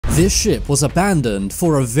This ship was abandoned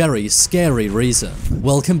for a very scary reason.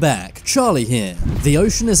 Welcome back, Charlie here. The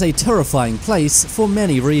ocean is a terrifying place for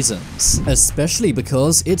many reasons, especially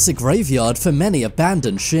because it's a graveyard for many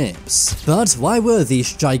abandoned ships. But why were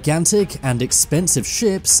these gigantic and expensive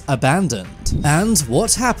ships abandoned? And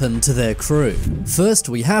what happened to their crew? First,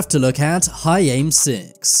 we have to look at High Aim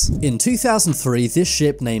 6. In 2003, this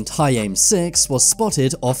ship named High Aim 6 was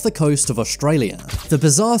spotted off the coast of Australia. The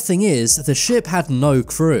bizarre thing is, the ship had no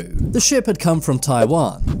crew. The ship had come from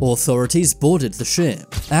Taiwan. Authorities boarded the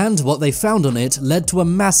ship, and what they found on it led to a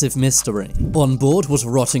massive mystery. On board was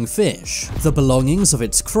rotting fish, the belongings of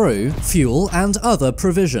its crew, fuel, and other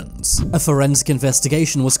provisions. A forensic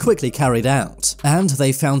investigation was quickly carried out, and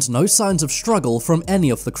they found no signs of struggle from any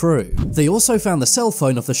of the crew. They also found the cell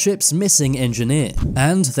phone of the ship's missing engineer,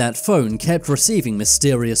 and that phone kept receiving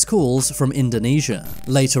mysterious calls from Indonesia.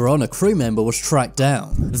 Later on, a crew member was tracked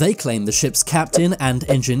down. They claimed the ship's captain and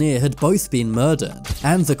engineer had both been murdered,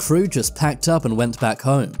 and the crew just packed up and went back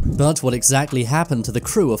home. But what exactly happened to the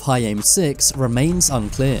crew of High Aim 6 remains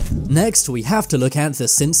unclear. Next, we have to look at the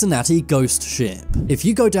Cincinnati Ghost Ship. If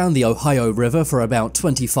you go down the Ohio River for about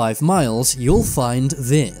 25 miles, you'll find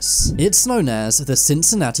this. It's known as the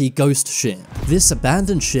Cincinnati Ghost Ship. This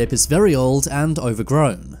abandoned ship is very old and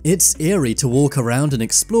overgrown. It's eerie to walk around and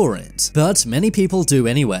explore it, but many people do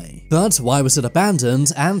anyway. But why was it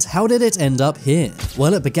abandoned, and how did it end up here?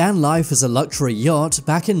 Well, it began life as a luxury yacht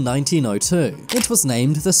back in 1902. It was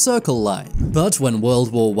named the Circle Line. But when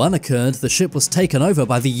World War I occurred, the ship was taken over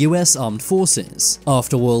by the US Armed Forces.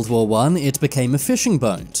 After World War I, it became a fishing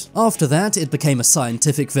boat. After that, it became a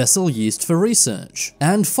scientific vessel used for research,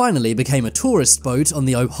 and finally became a tourist boat on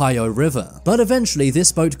the Ohio River. But eventually,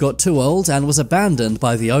 this boat got too old and was abandoned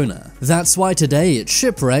by the owner. That's why today it's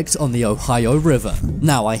shipwrecked on the Ohio River.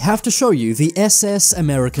 Now I have to show you the SS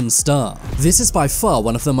American Star. This is by far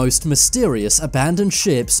one of the most mysterious abandoned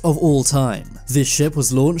ships of all time. This ship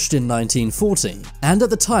was launched in 1940, and at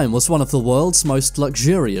the time was one of the world's most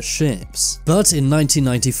luxurious ships. But in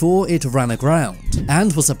 1994, it ran aground,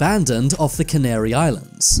 and was abandoned off the Canary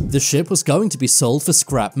Islands. The ship was going to be sold for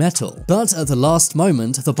scrap metal, but at the last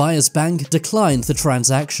moment, the buyer's bank declined the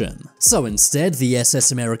transaction. So instead, the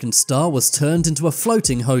SS American Star was turned into a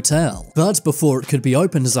floating hotel. But before it could be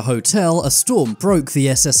opened as a hotel, a storm broke the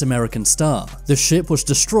SS American Star. The ship was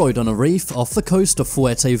destroyed on a reef off the coast of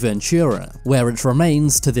Fuerteventura, where it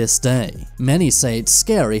remains to this day. Many say it's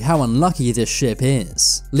scary how unlucky this ship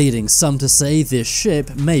is, leading some to say this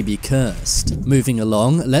ship may be cursed. Moving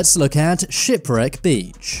along, let's look at Shipwreck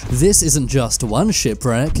Beach. This isn't just one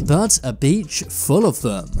shipwreck, but a beach full of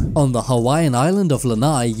them. On the Hawaiian island of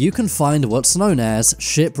Lanai, you can find what's known as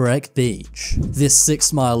Shipwreck Beach. This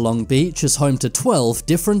 6-mile-long beach is home to 12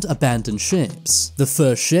 different abandoned ships. The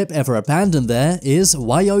first ship ever abandoned there is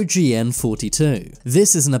YOGN 42.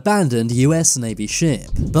 This is an abandoned US Navy ship.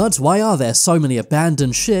 But why are there so many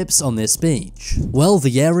abandoned ships on this beach? Well,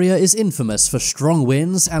 the area is infamous for strong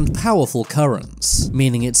winds and powerful currents,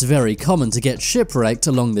 meaning it's very common to get shipwrecked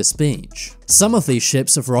along this beach. Some of these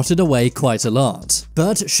ships have rotted away quite a lot,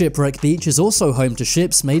 but Shipwreck Beach is also home to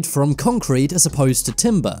ships made from concrete as opposed to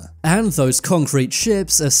timber, and those concrete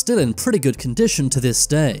ships are still in pretty good condition to this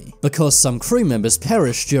day. Because some crew members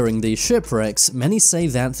perished during these shipwrecks, many say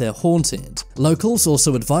that they're haunted. Locals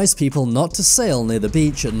also advise people not to sail near the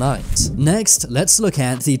beach at night. Next, let's look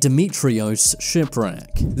at the Demetrios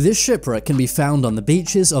shipwreck. This shipwreck can be found on the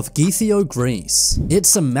beaches of Githio, Greece.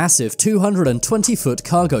 It's a massive 220-foot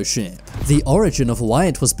cargo ship. The origin of why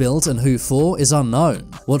it was built and who for is unknown.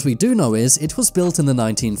 What we do know is it was built in the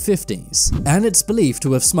 1950s, and it's believed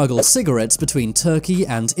to have smuggled cigarettes between Turkey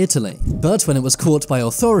and Italy. But when it was caught by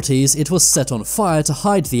authorities, it was set on fire to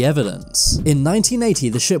hide the evidence. In 1980,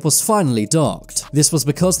 the ship was finally docked. This was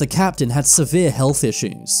because the captain had severe health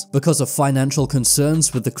issues. Because of financial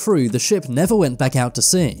concerns with the crew, the ship never went back out to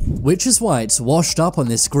sea, which is why it's washed up on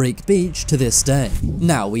this Greek beach to this day.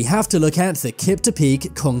 Now we have to look at the Kip to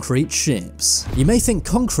Peak concrete ship. You may think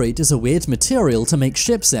concrete is a weird material to make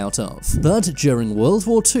ships out of, but during World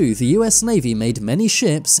War II, the US Navy made many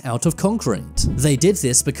ships out of concrete. They did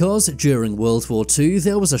this because during World War II,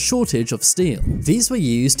 there was a shortage of steel. These were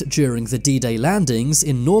used during the D-Day landings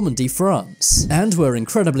in Normandy, France, and were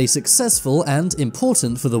incredibly successful and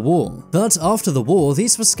important for the war. But after the war,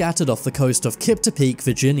 these were scattered off the coast of Kip to Peak,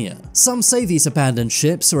 Virginia. Some say these abandoned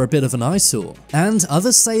ships are a bit of an eyesore, and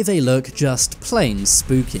others say they look just plain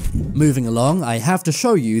spooky. Moving along, I have to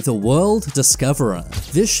show you the World Discoverer.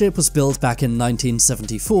 This ship was built back in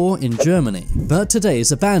 1974 in Germany, but today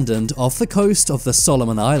is abandoned off the coast of the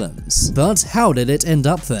Solomon Islands. But how did it end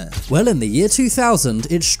up there? Well, in the year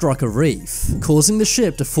 2000, it struck a reef, causing the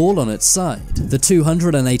ship to fall on its side. The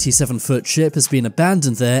 287-foot ship has been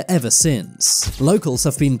abandoned there ever since. Locals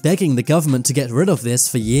have been begging the government to get rid of this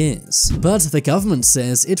for years, but the government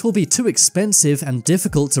says it will be too expensive and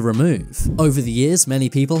difficult to remove. Over the years, many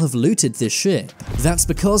people have looted this ship. That's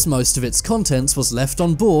because most of its contents was left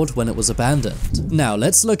on board when it was abandoned. Now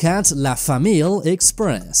let's look at La Famille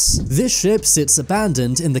Express. This ship sits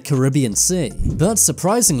abandoned in the Caribbean Sea, but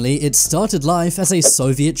surprisingly it started life as a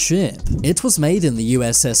Soviet ship. It was made in the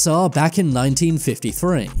USSR back in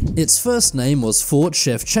 1953. Its first name was Fort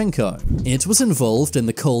Shevchenko. It was involved in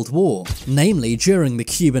the Cold War, namely during the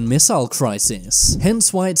Cuban Missile Crisis,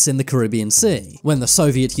 hence why it's in the Caribbean Sea. When the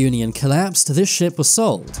Soviet Union collapsed, this ship was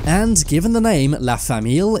sold, and given the name La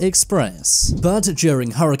Famille Express. But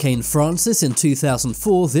during Hurricane Francis in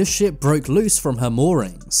 2004, this ship broke loose from her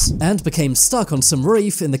moorings, and became stuck on some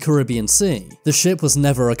reef in the Caribbean Sea. The ship was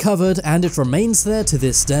never recovered, and it remains there to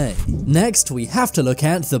this day. Next, we have to look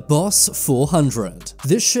at the Boss 400.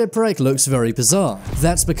 This shipwreck looks very bizarre.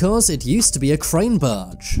 That's because it used to be a crane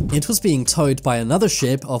barge. It was being towed by another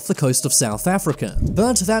ship off the coast of South Africa,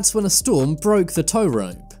 but that's when a storm broke the tow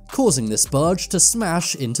rope, causing this barge to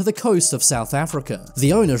smash into the coast of South Africa.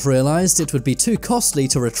 The owners realized it would be too costly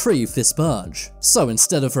to retrieve this barge, so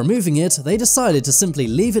instead of removing it, they decided to simply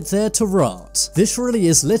leave it there to rot. This really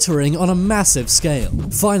is littering on a massive scale.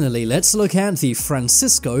 Finally, let's look at the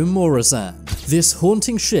Francisco Morazan. This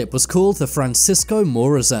haunting ship was called the Francisco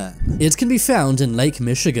Morazan. It can be found in Lake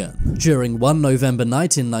Michigan. During one November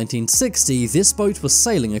night in 1960, this boat was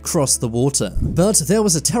sailing across the water, but there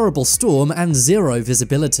was a terrible storm and zero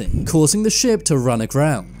visibility, causing the ship to run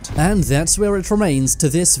aground, and that's where it remains to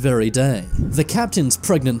this very day. The captain's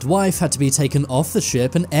pregnant wife had to be taken off the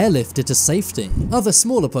ship and airlifted to safety. Other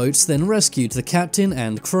smaller boats then rescued the captain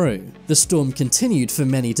and crew. The storm continued for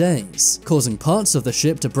many days, causing parts of the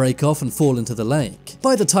ship to break off and fall into the lake.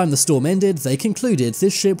 By the time the storm ended, they concluded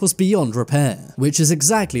this ship was beyond repair, which is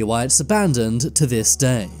exactly why it's abandoned to this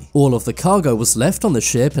day. All of the cargo was left on the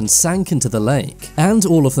ship and sank into the lake, and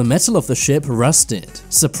all of the metal of the ship rusted.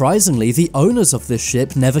 Surprisingly, the owners of this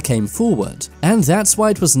ship never came forward, and that's why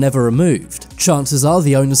it was never removed. Chances are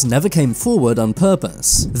the owners never came forward on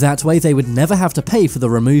purpose. That way they would never have to pay for the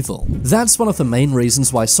removal. That's one of the main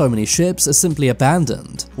reasons why so many ships are simply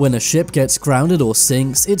abandoned. When a ship gets grounded or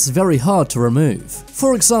sinks, it's very hard to remove.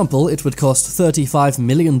 For example, it would cost $35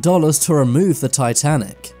 million to remove the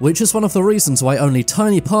Titanic, which is one of the reasons why only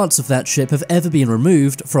tiny parts of that ship have ever been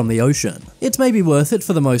removed from the ocean. It may be worth it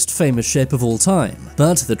for the most famous ship of all time,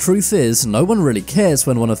 but the truth is, no one really cares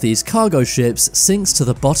when one of these cargo ships sinks to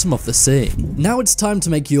the bottom of the sea. Now it's time to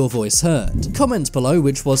make your voice heard. Comment below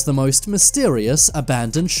which was the most mysterious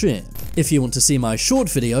abandoned ship. If you want to see my short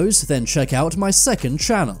videos, then check out my second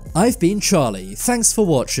channel. I've been Charlie, thanks for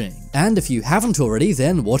watching. And if you haven't already,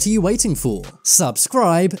 then what are you waiting for?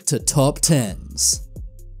 Subscribe to Top 10s.